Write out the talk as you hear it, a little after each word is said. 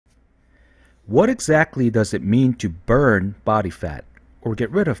What exactly does it mean to burn body fat or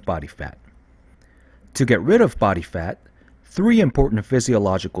get rid of body fat? To get rid of body fat, 3 important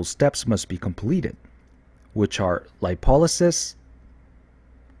physiological steps must be completed, which are lipolysis,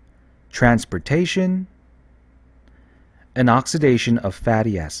 transportation, and oxidation of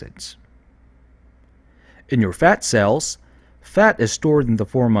fatty acids. In your fat cells, fat is stored in the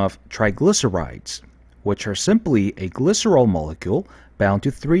form of triglycerides, which are simply a glycerol molecule bound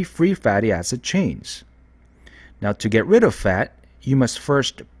to 3 free fatty acid chains. Now, to get rid of fat, you must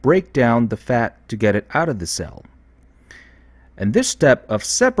first break down the fat to get it out of the cell. And this step of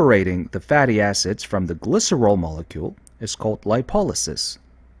separating the fatty acids from the glycerol molecule is called lipolysis.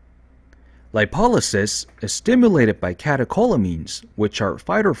 Lipolysis is stimulated by catecholamines, which are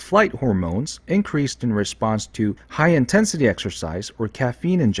fight or flight hormones increased in response to high-intensity exercise or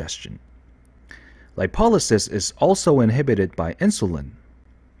caffeine ingestion. Lipolysis is also inhibited by insulin.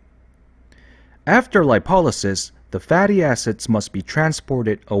 After lipolysis, the fatty acids must be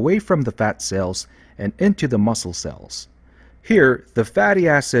transported away from the fat cells and into the muscle cells. Here, the fatty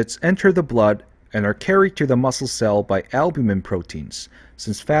acids enter the blood and are carried to the muscle cell by albumin proteins,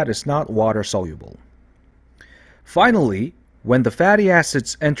 since fat is not water-soluble. Finally, when the fatty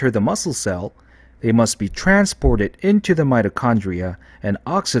acids enter the muscle cell, they must be transported into the mitochondria and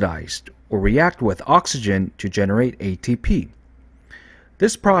oxidized or react with oxygen to generate ATP.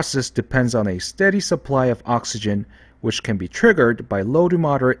 This process depends on a steady supply of oxygen, which can be triggered by low to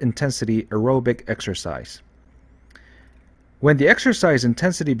moderate intensity aerobic exercise. When the exercise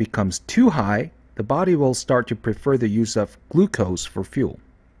intensity becomes too high, the body will start to prefer the use of glucose for fuel.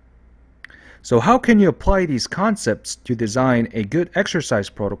 So how can you apply these concepts to design a good exercise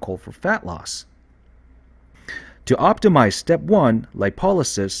protocol for fat loss? To optimize step 1,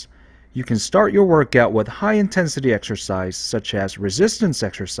 lipolysis, you can start your workout with high-intensity exercise such as resistance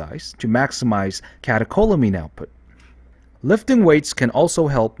exercise to maximize catecholamine output. Lifting weights can also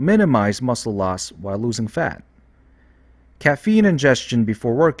help minimize muscle loss while losing fat. Caffeine ingestion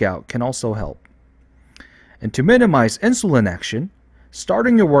before workout can also help. And to minimize insulin action,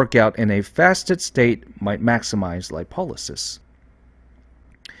 starting your workout in a fasted state might maximize lipolysis.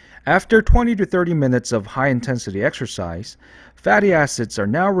 After 20 to 30 minutes of high-intensity exercise, fatty acids are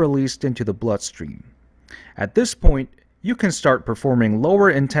now released into the bloodstream. At this point, you can start performing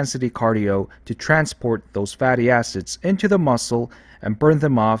lower-intensity cardio to transport those fatty acids into the muscle and burn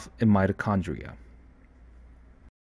them off in mitochondria.